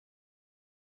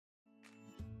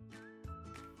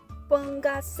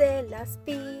Póngase las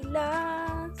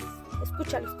pilas.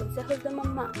 Escucha los consejos de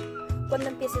mamá. Cuando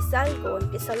empieces algo,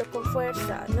 empiézalo con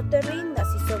fuerza. No te rindas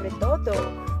y sobre todo,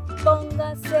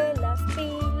 póngase las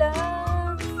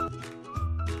pilas.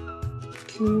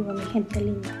 ¿Qué hubo, mi gente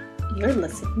linda? You're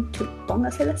listening to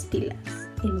Póngase las Pilas,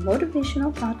 a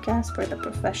motivational podcast for the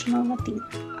professional Latina.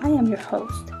 I am your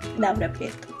host, Laura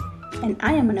Prieto, and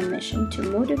I am on a mission to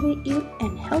motivate you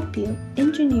and help you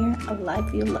engineer a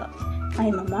life you love. I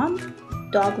am a mom,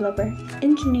 dog lover,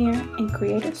 engineer, and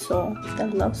creative soul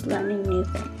that loves learning new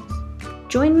things.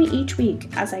 Join me each week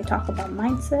as I talk about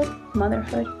mindset,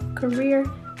 motherhood, career,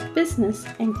 business,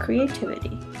 and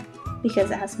creativity.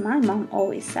 Because as my mom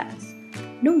always says,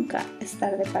 nunca es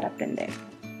tarde para aprender.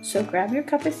 So grab your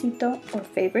cafecito or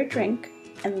favorite drink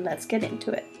and let's get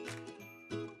into it.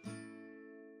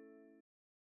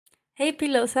 Hey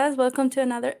Pilosas, welcome to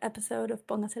another episode of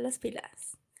Póngase las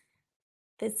Pilas.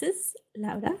 This is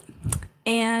Laura,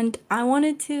 and I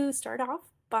wanted to start off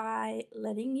by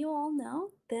letting you all know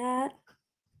that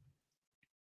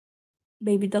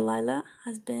baby Delilah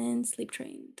has been sleep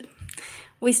trained.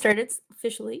 We started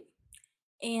officially,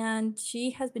 and she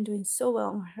has been doing so well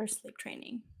on her sleep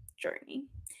training journey.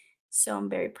 So I'm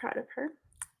very proud of her,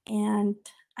 and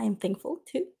I am thankful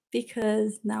too,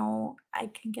 because now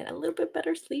I can get a little bit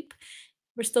better sleep.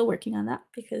 We're still working on that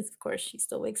because, of course, she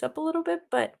still wakes up a little bit,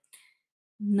 but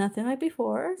nothing like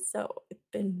before. So it's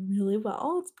been really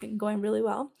well. It's been going really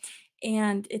well.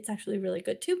 And it's actually really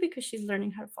good too because she's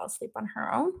learning how to fall asleep on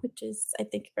her own, which is, I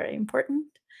think, very important.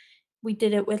 We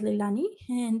did it with Leilani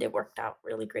and it worked out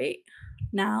really great.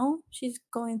 Now she's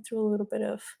going through a little bit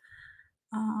of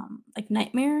like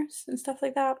nightmares and stuff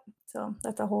like that. So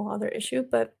that's a whole other issue.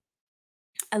 But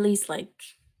at least like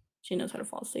she knows how to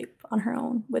fall asleep on her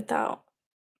own without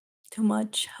too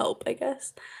much help, I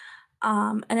guess.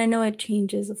 And I know it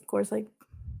changes, of course, like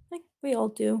we all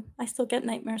do. I still get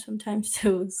nightmares sometimes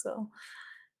too, so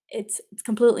it's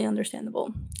completely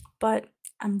understandable. But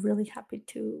I'm really happy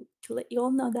to let you all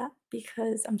know that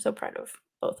because I'm so proud of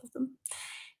both of them.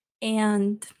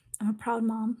 And I'm a proud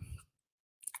mom.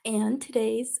 And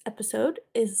today's episode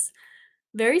is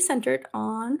very centered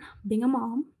on being a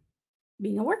mom,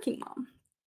 being a working mom,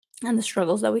 and the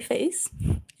struggles that we face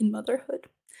in motherhood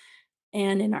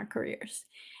and in our careers.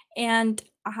 And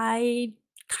I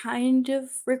kind of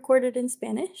recorded in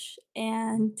Spanish,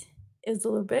 and it was a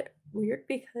little bit weird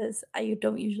because I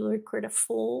don't usually record a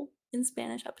full in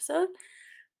Spanish episode,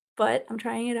 but I'm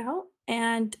trying it out.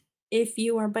 And if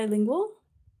you are bilingual,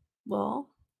 well,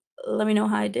 let me know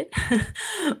how I did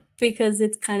because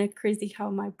it's kind of crazy how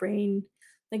my brain,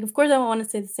 like, of course, I want to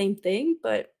say the same thing,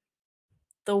 but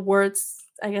the words,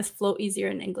 I guess, flow easier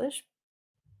in English,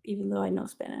 even though I know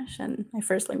Spanish and my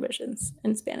first language is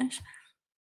in Spanish.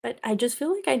 But I just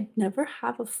feel like I never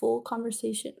have a full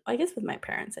conversation. I guess with my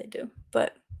parents I do,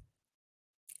 but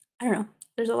I don't know.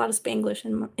 There's a lot of Spanglish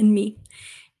in me.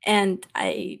 And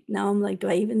now I'm like, do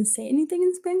I even say anything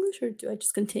in Spanglish or do I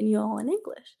just continue all in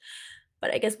English?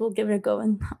 But I guess we'll give it a go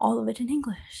and all of it in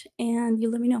English. And you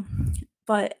let me know.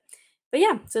 But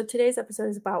yeah, so today's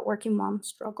episode is about working mom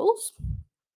struggles.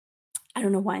 I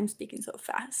don't know why I'm speaking so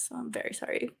fast, so I'm very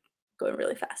sorry, going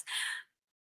really fast.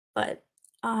 But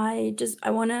I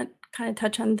want to kind of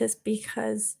touch on this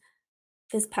because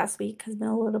this past week has been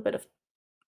a little bit of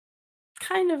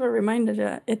kind of a reminder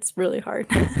that it's really hard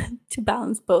to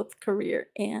balance both career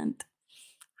and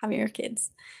having your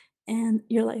kids and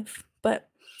your life. But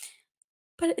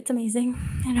it's amazing,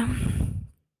 you know.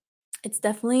 It's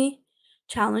definitely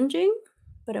challenging,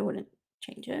 but I wouldn't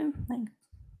change it. Like,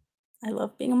 I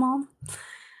love being a mom.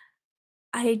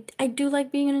 I do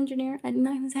like being an engineer. I'm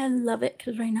not gonna say I love it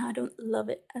because right now I don't love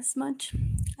it as much.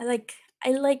 I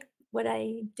like what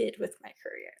I did with my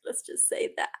career. Let's just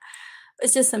say that.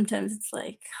 It's just sometimes it's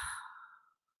like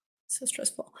so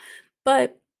stressful.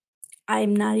 But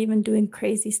I'm not even doing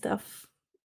crazy stuff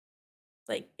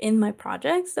like in my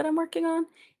projects that I'm working on.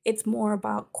 It's more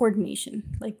about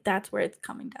coordination. Like that's where it's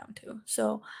coming down to.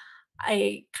 So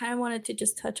I kind of wanted to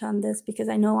just touch on this because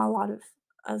I know a lot of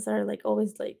us are like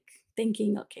always like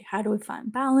thinking, okay, how do we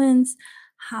find balance?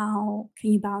 How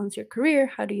can you balance your career?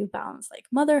 How do you balance like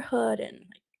motherhood and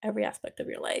like every aspect of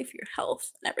your life, your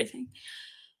health and everything?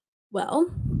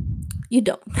 Well, you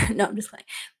don't. No, I'm just kidding.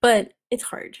 But it's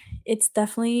hard. It's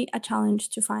definitely a challenge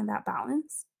to find that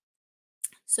balance.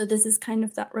 So this is kind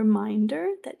of that reminder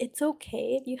that it's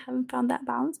okay if you haven't found that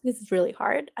balance because it's really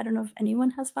hard. I don't know if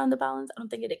anyone has found the balance. I don't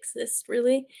think it exists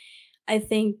really. I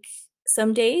think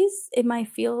some days it might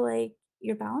feel like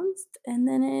you're balanced and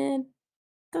then it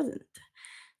doesn't.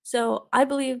 So I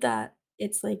believe that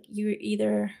it's like you're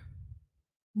either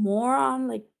more on,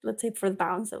 like, let's say for the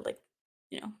balance of, like,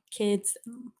 kids,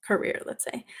 career, let's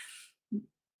say.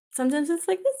 Sometimes it's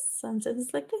like this, sometimes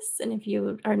it's like this. And if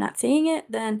you are not seeing it,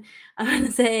 then I'm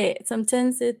gonna say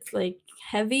sometimes it's like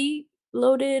heavy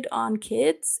loaded on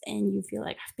kids and you feel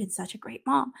like I've been such a great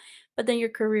mom. But then your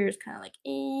career is kind of like,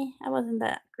 I wasn't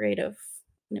that great of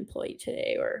an employee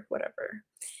today or whatever.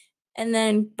 And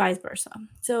then vice versa.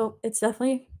 So it's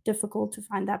definitely difficult to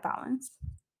find that balance.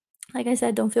 Like I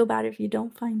said, don't feel bad if you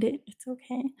don't find it. It's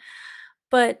okay.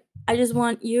 But I just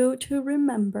want you to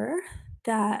remember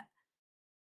that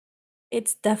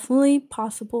it's definitely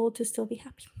possible to still be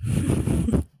happy.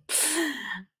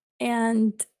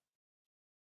 And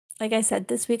like I said,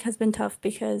 this week has been tough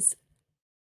because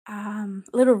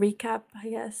little recap, I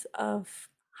guess, of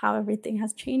how everything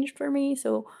has changed for me.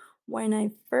 So when I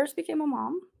first became a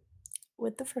mom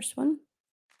with the first one,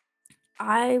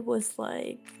 I was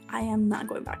like, I am not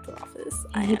going back to the office.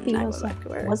 I am not going back to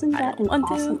work. Wasn't that an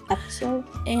awesome episode?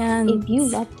 And if you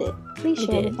loved it, please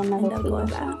share with another people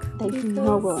that you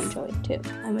know will enjoy it too.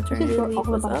 Because we're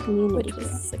all about community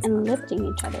here and lifting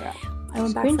each other up.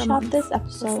 Screenshot this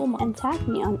episode and tag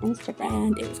me on Instagram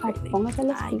and it was at Póngase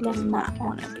las Pilas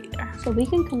Podcast so we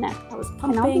can connect.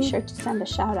 And I'll be sure to send a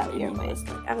shout out your way.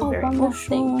 One last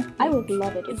thing, I would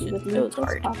love it if you would leave this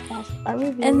podcast a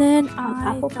review on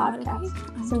Apple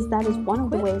Podcasts, since that is one of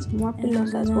the ways more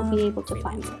Pilosas will be able to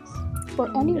find us. For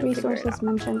any resources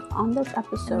mentioned on this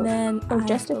episode, or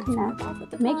just to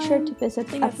connect, make sure to visit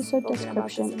the episode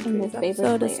description in your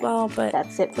favorite player.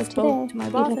 That's it for today. Y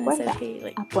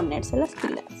recuerda, a ponerse las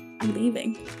pilas. I'm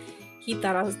leaving. He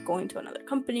thought I was going to another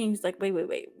company. He's like, wait,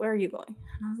 where are you going?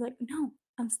 And I was like, no,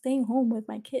 I'm staying home with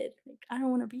my kid. Like, I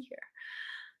don't want to be here.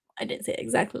 I didn't say it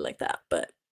exactly like that,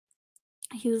 but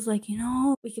he was like,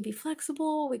 we could be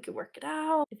flexible. We could work it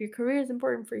out. If your career is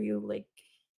important for you, like,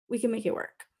 we can make it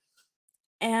work.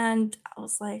 And I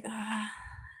was like,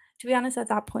 to be honest, at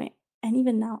that point, and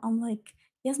even now, I'm like,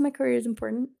 yes, my career is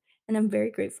important and I'm very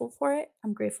grateful for it.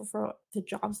 I'm grateful for the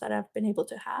jobs that I've been able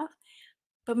to have,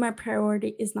 but my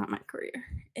priority is not my career.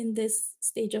 In this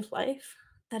stage of life,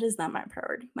 that is not my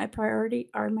priority. My priority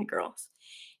are my girls.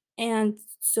 And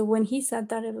so when he said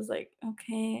that, it was like,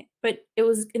 okay, but it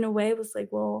was, in a way, it was like,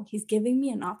 well, he's giving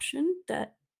me an option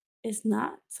that is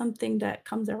not something that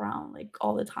comes around like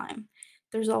all the time.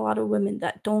 There's a lot of women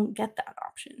that don't get that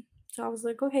option. So I was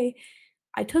like, okay,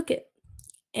 I took it.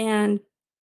 And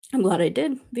I'm glad I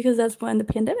did, because that's when the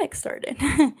pandemic started.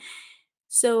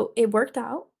 So it worked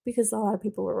out because a lot of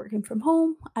people were working from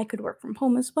home. I could work from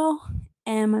home as well.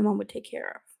 And my mom would take care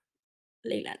of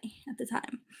Leilani at the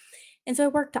time. And so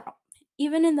it worked out.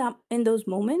 Even in those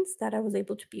moments that I was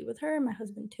able to be with her, my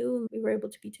husband too, we were able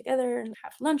to be together and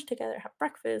have lunch together, have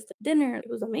breakfast, dinner. It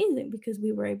was amazing because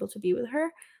we were able to be with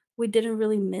her. We didn't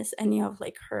really miss any of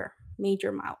like her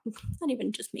major milestones, not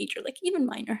even just major, like even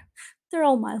minor. They're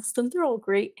all milestones. They're all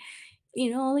great.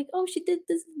 Like, oh, she did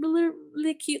this really,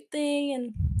 really cute thing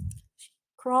and she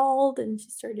crawled and she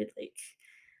started like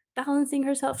balancing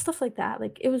herself, stuff like that.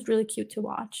 Like, it was really cute to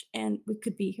watch and we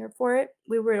could be here for it.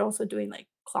 We were also doing like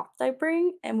cloth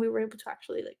diapering and we were able to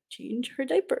actually like change her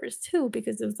diapers too,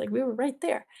 because it was like we were right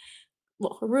there.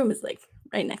 Well, her room is like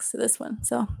right next to this one.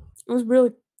 So it was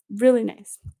really, really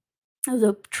nice. It was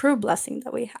a true blessing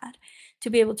that we had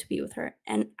to be able to be with her.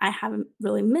 And I haven't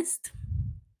really missed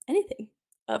anything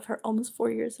of her almost 4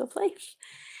 years of life.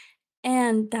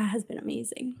 And that has been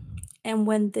amazing. And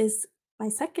when my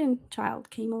second child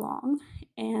came along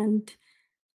and,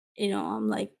 I'm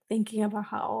like thinking about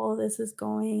how all this is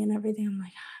going and everything, I'm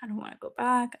like, I don't want to go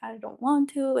back. I don't want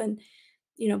to. And,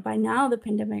 by now the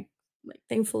pandemic, like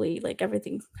thankfully, like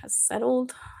everything has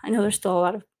settled. I know there's still a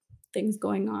lot of things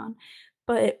going on,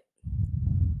 but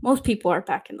most people are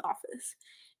back in the office,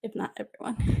 if not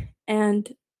everyone.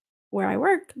 And where I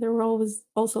work, they were always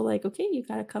also like, okay, you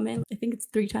got to come in. I think it's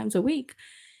 3 times a week.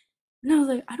 And I was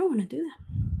like, I don't want to do that.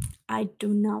 I do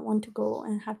not want to go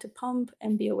and have to pump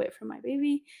and be away from my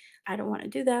baby. I don't want to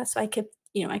do that. So I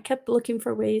kept looking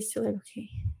for ways to like, okay,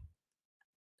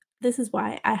 this is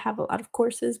why I have a lot of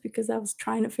courses, because I was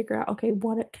trying to figure out, okay,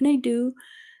 what can I do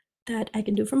that I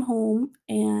can do from home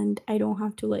and I don't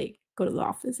have to like go to the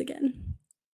office again.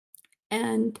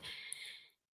 And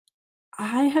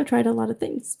I have tried a lot of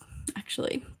things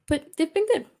actually, but they've been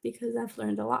good because I've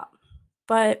learned a lot.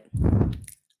 But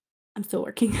I'm still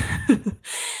working.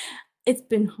 It's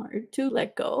been hard to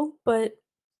let go, but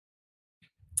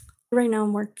right now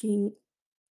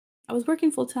I was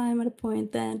working full time at a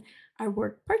point, then I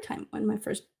worked part time when my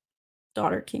first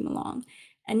daughter came along.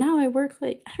 And now I work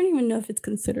like, I don't even know if it's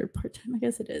considered part time. I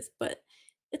guess it is, but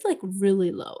it's like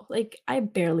really low. Like, I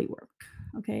barely work.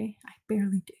 Okay, I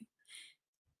barely do.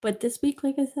 But this week,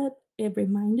 like I said, it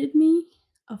reminded me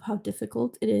of how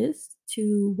difficult it is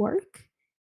to work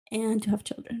and to have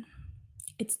children.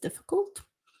 It's difficult,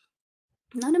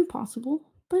 not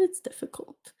impossible, but it's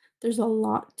difficult. There's a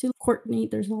lot to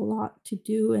coordinate, there's a lot to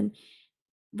do. And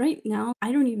right now,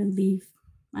 I don't even leave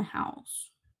my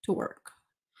house to work.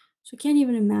 So I can't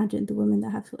even imagine the women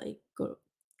that have to like go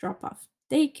drop off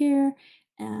daycare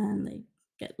and like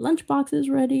get lunch boxes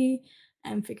ready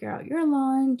and figure out your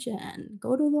lunch and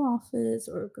go to the office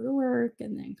or go to work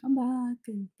and then come back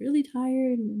and really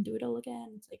tired and then do it all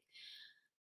again. It's like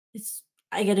it's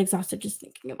I get exhausted just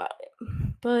thinking about it.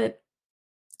 But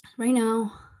right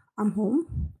now I'm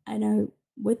home and I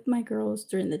with my girls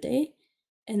during the day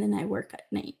and then I work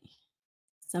at night.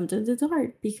 Sometimes it's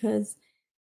hard because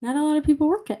not a lot of people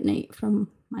work at night from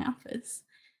my office.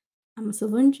 I'm a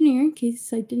civil engineer, in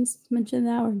case I didn't mention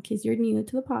that, or in case you're new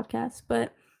to the podcast.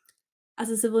 But as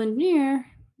a civil engineer,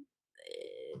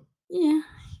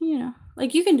 yeah,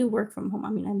 like you can do work from home. I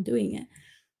mean, I'm doing it,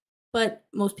 but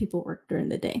most people work during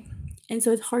the day. And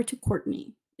so it's hard to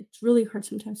coordinate. It's really hard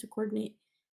sometimes to coordinate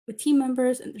with team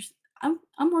members. And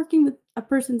I'm working with a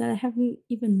person that I haven't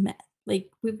even met. Like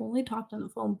we've only talked on the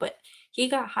phone, but he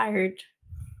got hired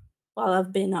while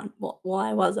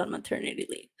I was on maternity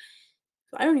leave.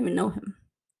 So I don't even know him.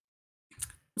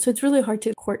 So it's really hard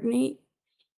to coordinate.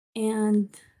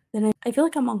 And then I feel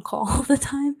like I'm on call all the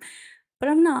time, but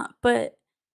I'm not. But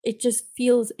it just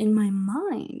feels in my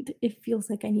mind, it feels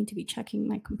like I need to be checking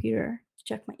my computer,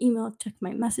 check my email, check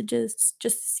my messages,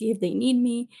 just to see if they need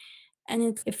me.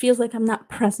 And it feels like I'm not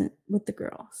present with the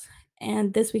girls.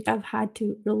 And this week I've had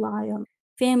to rely on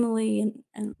family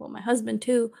and well, my husband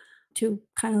too, to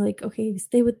kind of like, okay,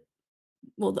 stay with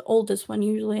the oldest one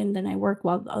usually, and then I work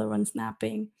while the other one's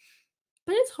napping.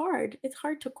 But it's hard. It's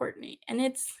hard to coordinate and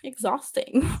it's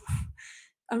exhausting.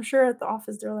 I'm sure at the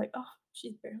office they're like, oh,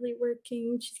 she's barely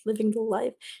working. She's living the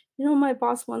life. My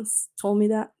boss once told me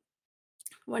that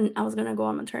when I was going to go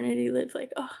on maternity leave,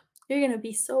 like, oh, you're going to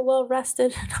be so well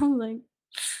rested. And I'm like,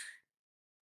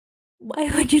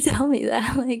 why would you tell me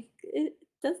that? Like,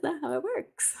 that's not how it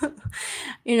works.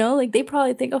 Like they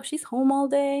probably think, oh, she's home all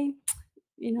day,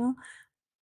 you know,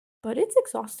 but it's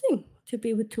exhausting to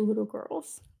be with two little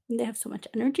girls. And they have so much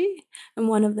energy, and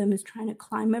one of them is trying to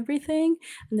climb everything,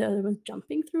 and the other one's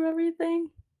jumping through everything.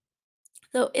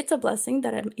 So it's a blessing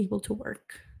that I'm able to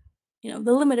work, the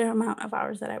limited amount of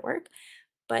hours that I work,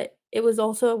 but it was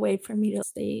also a way for me to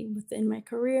stay within my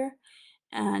career,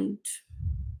 and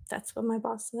that's what my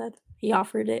boss said. He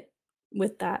offered it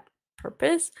with that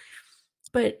purpose,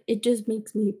 but it just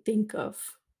makes me think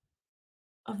of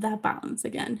that balance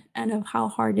again and of how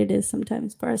hard it is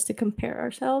sometimes for us to compare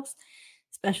ourselves,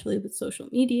 especially with social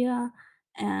media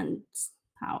and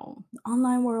how the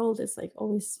online world is like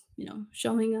always,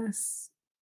 showing us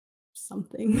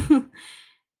something.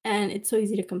 And it's so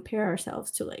easy to compare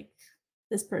ourselves to like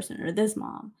this person or this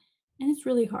mom. And it's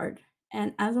really hard.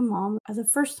 And as a mom, as a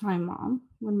first time mom,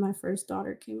 when my first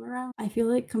daughter came around, I feel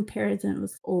like comparison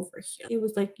was over here. It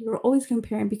was like you're always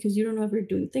comparing because you don't know if you're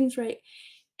doing things right.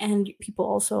 And people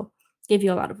also give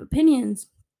you a lot of opinions.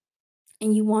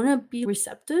 And you want to be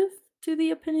receptive to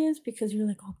the opinions because you're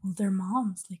like, oh, well, they're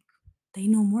moms. Like, they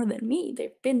know more than me.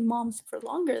 They've been moms for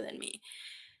longer than me.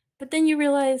 But then you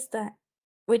realize that,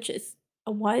 which is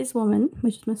a wise woman,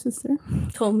 which is my sister,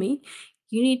 told me,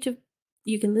 you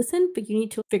can listen, but you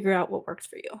need to figure out what works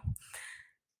for you.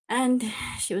 And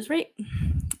she was right.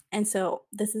 And so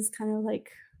this is kind of like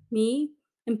me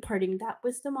imparting that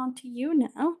wisdom onto you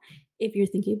now. If you're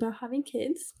thinking about having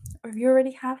kids, or if you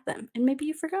already have them, and maybe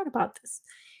you forgot about this,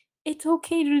 it's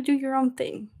okay to do your own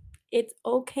thing. It's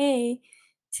okay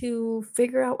to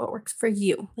figure out what works for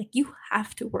you. Like, you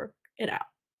have to work it out.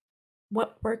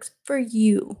 What works for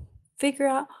you. Figure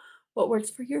out what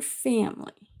works for your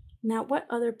family. Not what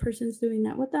other person's doing,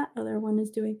 not what that other one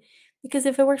is doing. Because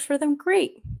if it works for them,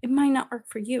 great. It might not work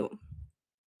for you.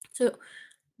 So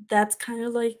that's kind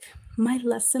of like my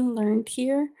lesson learned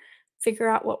here. Figure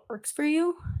out what works for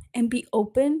you and be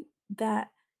open that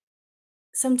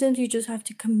sometimes you just have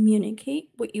to communicate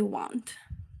what you want.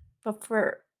 But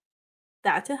for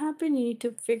that to happen, you need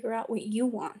to figure out what you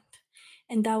want.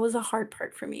 And that was a hard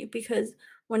part for me because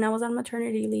when I was on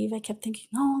maternity leave, I kept thinking,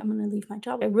 no, I'm going to leave my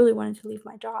job. I really wanted to leave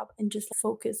my job and just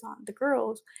focus on the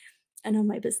girls and on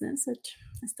my business, which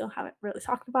I still haven't really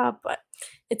talked about, but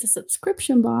it's a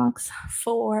subscription box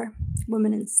for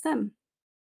women in STEM.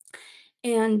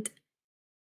 And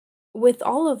with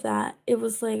all of that, it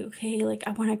was like, okay, like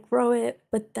I want to grow it,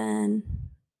 but then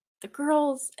the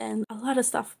girls and a lot of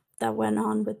stuff that went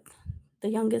on with the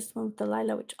youngest one, with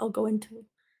Delilah, which I'll go into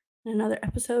in another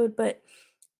episode, but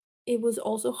it was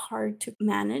also hard to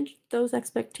manage those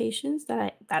expectations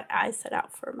that I set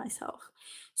out for myself.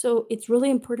 So it's really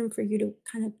important for you to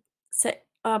kind of set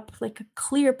up like a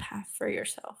clear path for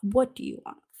yourself. What do you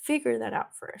want? Figure that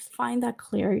out first. Find that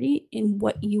clarity in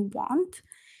what you want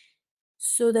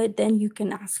so that then you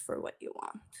can ask for what you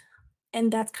want.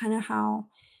 And that's kind of how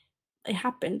it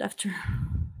happened after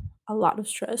a lot of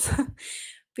stress.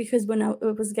 Because when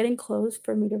it was getting close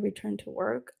for me to return to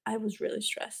work, I was really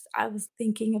stressed. I was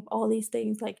thinking of all these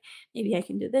things like maybe I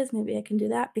can do this, maybe I can do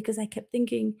that, because I kept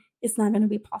thinking it's not going to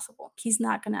be possible. He's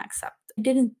not going to accept. I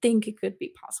didn't think it could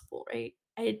be possible, right?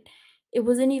 It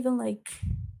wasn't even like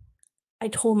I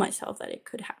told myself that it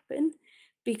could happen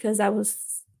because I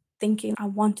was thinking I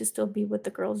want to still be with the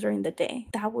girls during the day.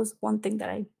 That was one thing that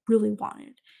I really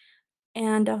wanted.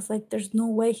 And I was like, there's no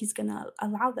way he's gonna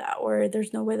allow that, or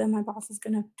there's no way that my boss is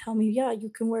gonna tell me, yeah, you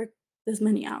can work this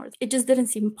many hours. It just didn't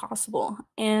seem possible.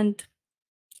 And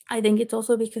I think it's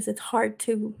also because it's hard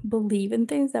to believe in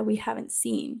things that we haven't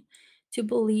seen, to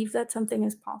believe that something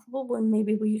is possible when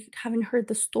maybe we haven't heard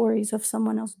the stories of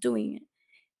someone else doing it.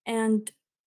 And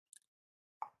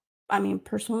I mean,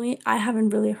 personally, I haven't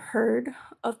really heard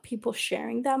of people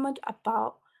sharing that much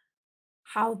about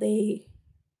how they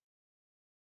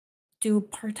do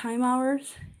part-time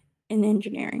hours in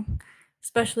engineering,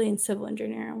 especially in civil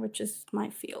engineering, which is my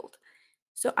field.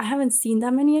 So I haven't seen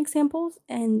that many examples,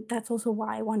 and that's also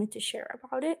why I wanted to share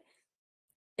about it.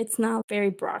 It's not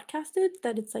very broadcasted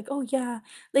that it's like, oh yeah,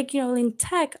 like in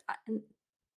tech,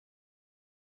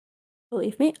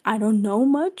 believe me, I don't know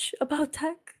much about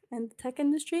tech and the tech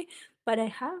industry, but I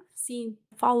have seen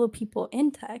follow people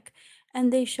in tech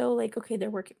and they show like, okay,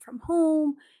 they're working from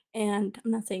home, and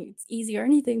I'm not saying it's easy or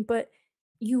anything, but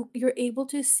you're able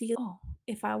to see, oh,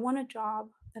 if I want a job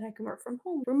that I can work from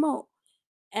home, remote,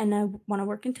 and I want to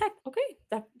work in tech,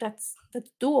 okay, that's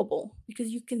doable because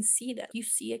you can see that. You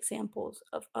see examples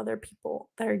of other people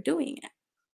that are doing it.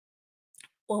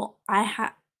 Well, I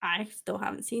still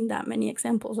haven't seen that many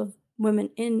examples of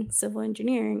women in civil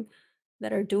engineering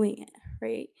that are doing it,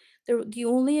 right? The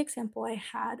only example I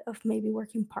had of maybe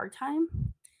working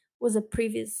part-time was a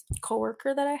previous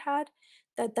coworker that I had,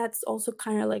 that's also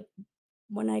kind of like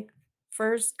when I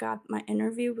first got my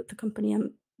interview with the company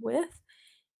I'm with,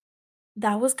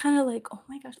 that was kind of like, oh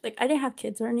my gosh, like I didn't have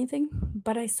kids or anything,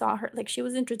 but I saw her, like she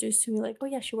was introduced to me like, oh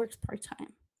yeah, she works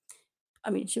part-time. I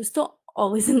mean, she was still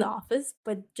always in the office,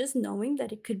 but just knowing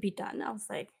that it could be done, I was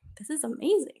like, this is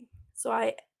amazing. So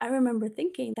I remember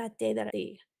thinking that day that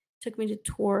they took me to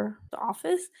tour the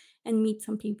office and meet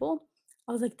some people,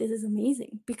 I was like, this is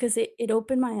amazing because it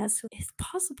opened my eyes to it's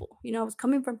possible. I was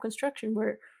coming from construction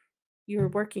where you're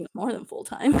working more than full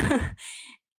time.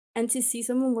 And to see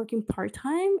someone working part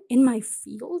time in my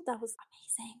field, that was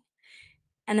amazing.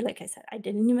 And like I said, I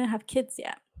didn't even have kids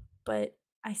yet, but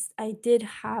I did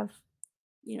have,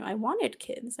 I wanted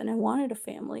kids and I wanted a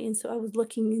family. And so I was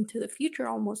looking into the future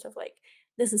almost of like,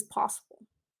 this is possible.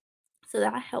 So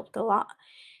that helped a lot.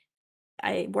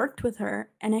 I worked with her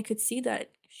and I could see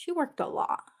that she worked a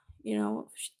lot.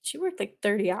 She worked like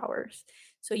 30 hours.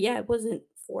 So yeah, it wasn't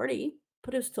 40,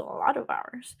 but it was still a lot of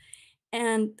hours.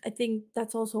 And I think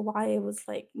that's also why it was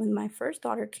like when my first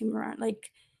daughter came around,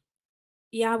 like,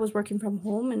 yeah, I was working from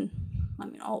home and I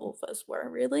mean, all of us were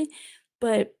really,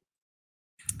 but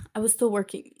I was still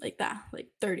working like that, like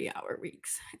 30-hour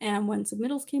weeks. And when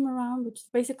submittals came around, which is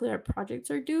basically our projects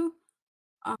are due,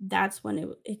 that's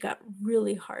when it got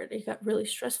really hard. It got really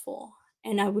stressful.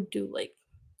 And I would do like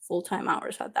full-time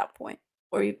hours at that point,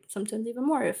 or sometimes even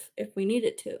more if we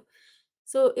needed to.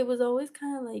 So it was always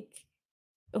kind of like,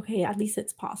 okay, at least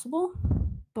it's possible.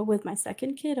 But with my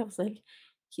second kid, I was like,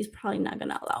 he's probably not going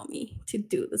to allow me to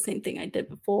do the same thing I did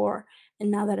before. And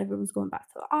now that everyone's going back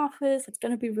to the office, it's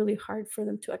going to be really hard for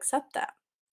them to accept that.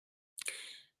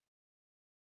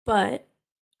 But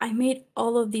I made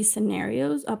all of these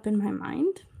scenarios up in my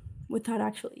mind without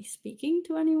actually speaking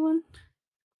to anyone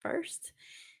first.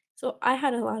 So I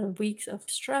had a lot of weeks of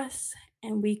stress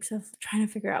and weeks of trying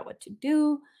to figure out what to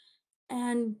do.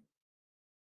 And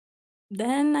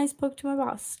then I spoke to my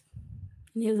boss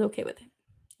and he was okay with it.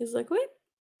 He was like, wait,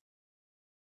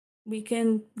 we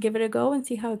can give it a go and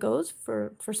see how it goes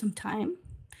for some time.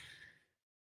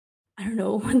 I don't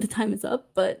know when the time is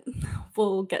up, but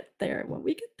we'll get there when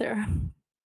we get there.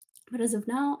 But as of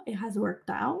now, it has worked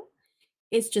out.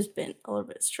 It's just been a little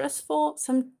bit stressful.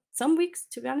 Some weeks,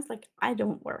 to be honest, like I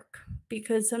don't work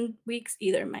because some weeks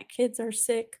either my kids are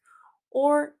sick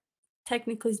or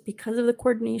technically it's because of the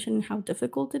coordination and how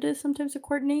difficult it is sometimes to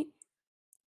coordinate.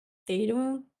 They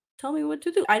don't tell me what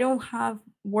to do. I don't have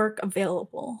work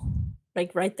available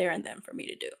like right there and then for me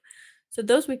to do. So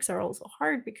those weeks are also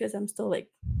hard because I'm still like,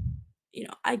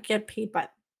 I get paid by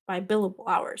billable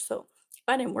hours. So if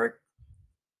I didn't work,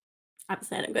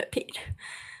 obviously I didn't get paid.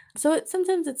 So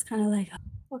sometimes it's kind of like,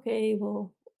 okay,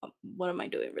 well, what am I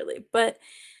doing really? But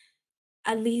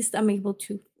at least I'm able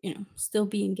to, still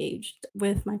be engaged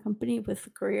with my company, with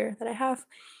the career that I have.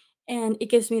 And it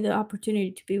gives me the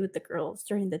opportunity to be with the girls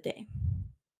during the day.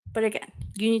 But again,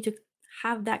 you need to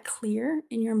have that clear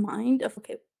in your mind of,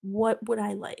 okay, what would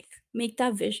I like? Make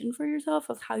that vision for yourself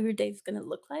of how your day is going to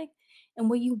look like and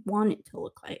what you want it to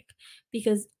look like.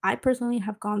 Because I personally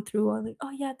have gone through all like,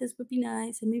 oh yeah, this would be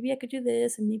nice. And maybe I could do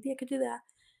this and maybe I could do that.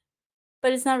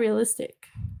 But it's not realistic.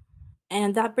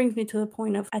 And that brings me to the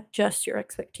point of adjust your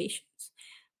expectations.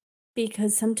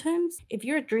 Because sometimes if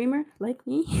you're a dreamer like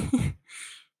me,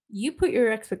 you put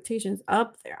your expectations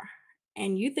up there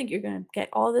and you think you're going to get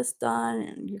all this done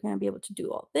and you're going to be able to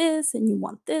do all this and you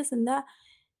want this and that.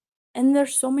 And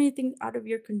there's so many things out of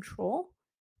your control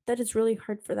that it's really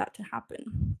hard for that to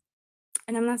happen.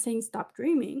 And I'm not saying stop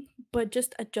dreaming, but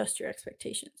just adjust your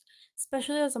expectations.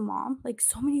 Especially as a mom, like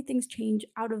so many things change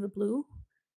out of the blue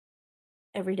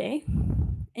every day.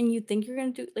 And you think you're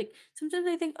going to do, like, sometimes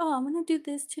I think, oh, I'm going to do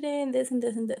this today and this and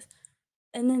this and this.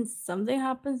 And then something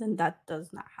happens and that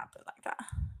does not happen like that.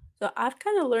 So I've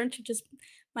kind of learned to just,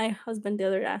 my husband the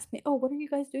other day asked me, oh, what are you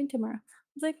guys doing tomorrow?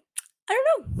 I was like, I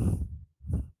don't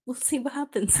know. We'll see what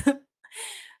happens.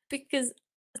 Because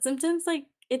sometimes like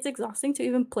it's exhausting to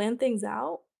even plan things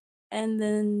out and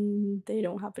then they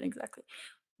don't happen exactly.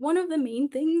 One of the main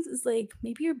things is like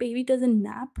maybe your baby doesn't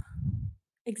nap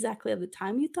exactly at the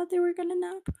time you thought they were going to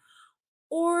nap,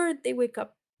 or they wake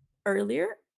up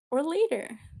earlier or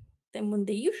later than when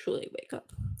they usually wake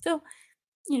up. So,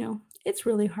 it's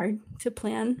really hard to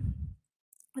plan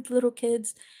with little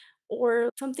kids, or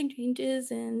something changes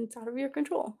and it's out of your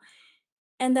control.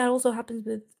 And that also happens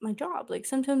with my job. Like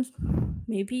sometimes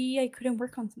maybe I couldn't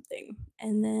work on something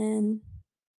and then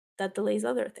that delays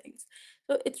other things.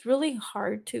 So it's really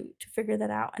hard to figure that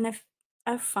out. And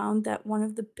I've found that one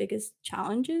of the biggest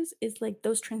challenges is like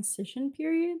those transition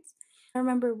periods. I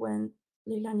remember when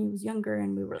Leilani was younger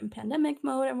and we were in pandemic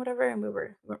mode and whatever, and we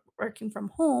were working from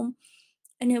home.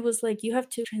 And it was like you have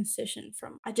to transition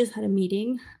from, I just had a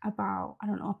meeting about, I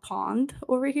don't know, a pond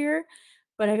over here,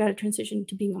 but I got to transition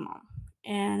to being a mom.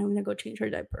 And I'm going to go change her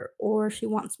diaper, or she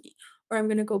wants me, or I'm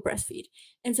going to go breastfeed.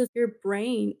 And so your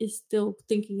brain is still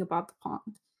thinking about the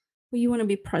pond, but you want to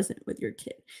be present with your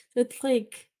kid. So it's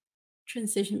like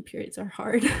transition periods are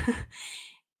hard.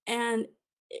 And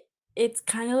it's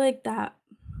kind of like that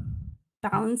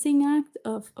balancing act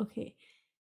of, okay,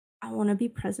 I want to be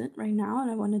present right now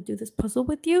and I want to do this puzzle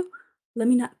with you. Let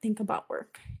me not think about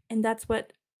work. And that's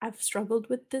what I've struggled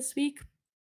with this week,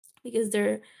 because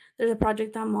there's a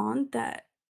project I'm on that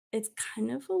it's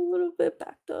kind of a little bit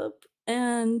backed up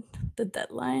and the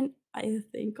deadline I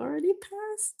think already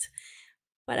passed.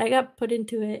 But I got put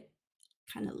into it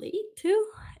kind of late too,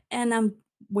 and I'm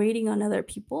waiting on other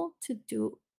people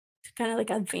to kind of like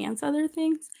advance other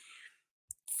things.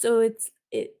 So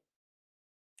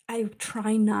I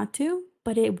try not to,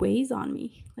 but it weighs on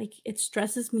me. Like it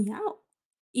stresses me out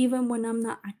even when I'm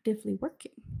not actively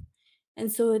working.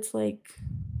 And so it's like,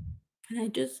 can I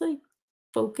just like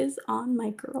focus on my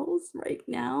girls right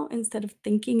now instead of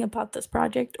thinking about this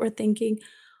project, or thinking,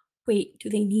 wait, do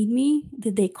they need me?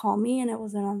 Did they call me and I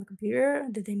wasn't on the computer?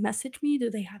 Did they message me? Do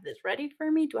they have this ready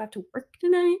for me? Do I have to work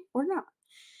tonight or not?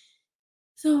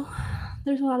 So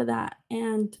there's a lot of that.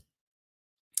 And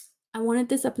I wanted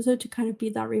this episode to kind of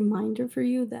be that reminder for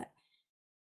you that,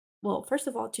 well, first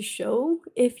of all, to show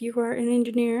if you are an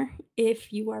engineer,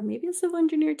 if you are maybe a civil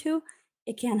engineer too,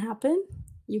 it can happen.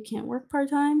 You can work part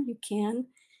time, you can,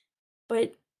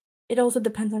 but it also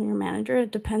depends on your manager.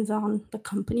 It depends on the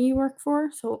company you work for.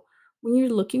 So when you're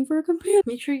looking for a company,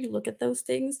 make sure you look at those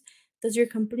things. Does your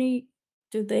company,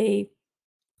 do they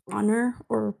honor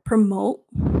or promote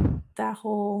that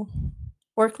whole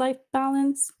work-life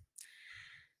balance?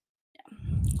 Yeah.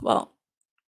 Well,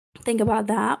 think about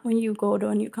that when you go to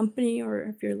a new company, or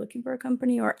if you're looking for a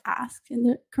company, or ask in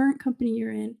the current company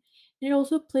you're in. It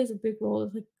also plays a big role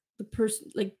of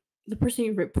like the person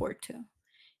you report to.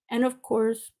 And of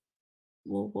course,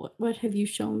 well, what have you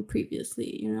shown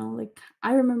previously? Like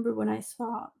I remember when I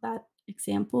saw that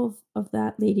example of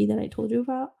that lady that I told you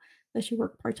about, that she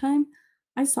worked part-time.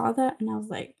 I saw that and I was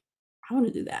like, I want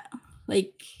to do that.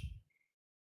 Like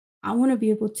I want to be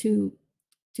able to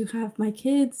have my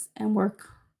kids and work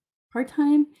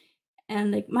part-time.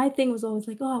 And like my thing was always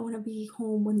like, oh, I want to be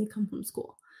home when they come from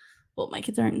school. Well, my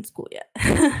kids aren't in school yet.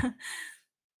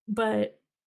 But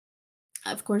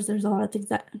Of course, there's a lot of things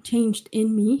that changed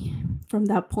in me from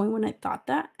that point when I thought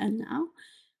that and now,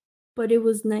 but it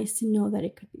was nice to know that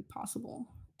it could be possible.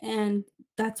 And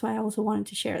that's why I also wanted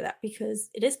to share that,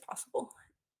 because it is possible.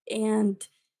 And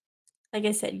like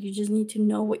I said, you just need to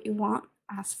know what you want,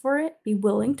 ask for it, be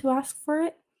willing to ask for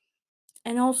it,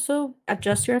 and also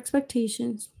adjust your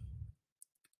expectations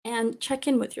and check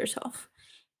in with yourself.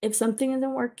 If something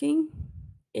isn't working,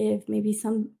 if maybe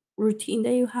some routine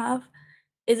that you have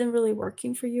isn't really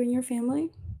working for you and your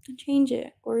family, then change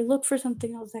it or look for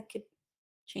something else that could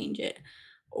change it.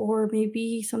 Or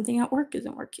maybe something at work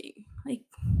isn't working. Like,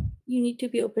 you need to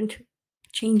be open to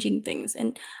changing things.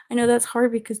 And I know that's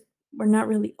hard because we're not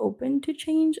really open to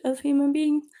change as human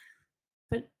beings,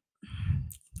 but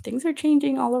things are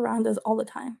changing all around us all the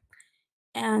time.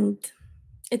 And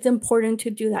it's important to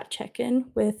do that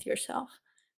check-in with yourself,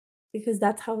 because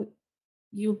that's how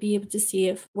you'll be able to see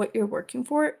if what you're working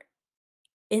for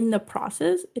in the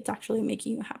process, it's actually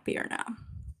making you happy or not.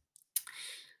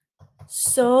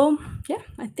 So yeah,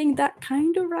 I think that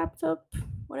kind of wraps up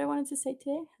what I wanted to say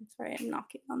today. I'm sorry, I'm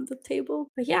knocking on the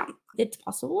table. But yeah, it's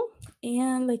possible.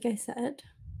 And like I said,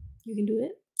 you can do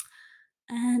it.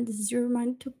 And this is your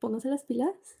reminder to póngase las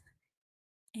pilas.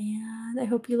 And I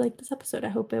hope you liked this episode. I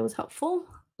hope it was helpful.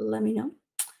 Let me know.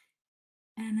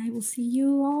 And I will see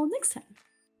you all next time.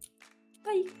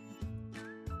 Bye.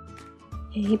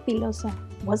 Hey Pilosa,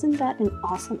 wasn't that an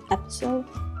awesome episode?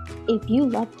 If you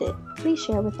loved it, please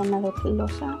share with another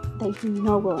Pilosa that you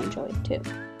know will enjoy it too,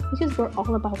 because we're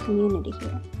all about community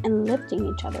here and lifting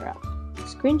each other up.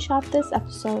 Screenshot this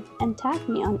episode and tag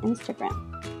me on Instagram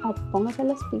at Póngase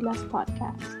las Pilas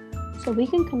Podcast so we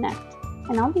can connect,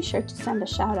 and I'll be sure to send a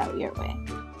shout out your way.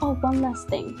 Oh, one last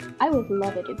thing. I would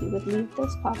love it if you would leave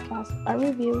this podcast a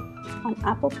review on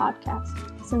Apple Podcasts,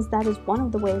 since that is one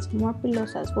of the ways more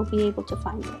Pilosas will be able to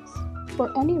find us.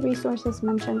 For any resources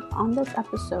mentioned on this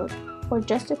episode, or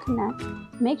just to connect,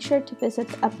 make sure to visit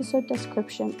the episode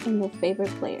description in your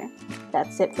favorite player.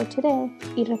 That's it for today.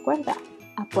 Y recuerda,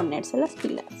 a ponerse las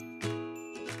pilas.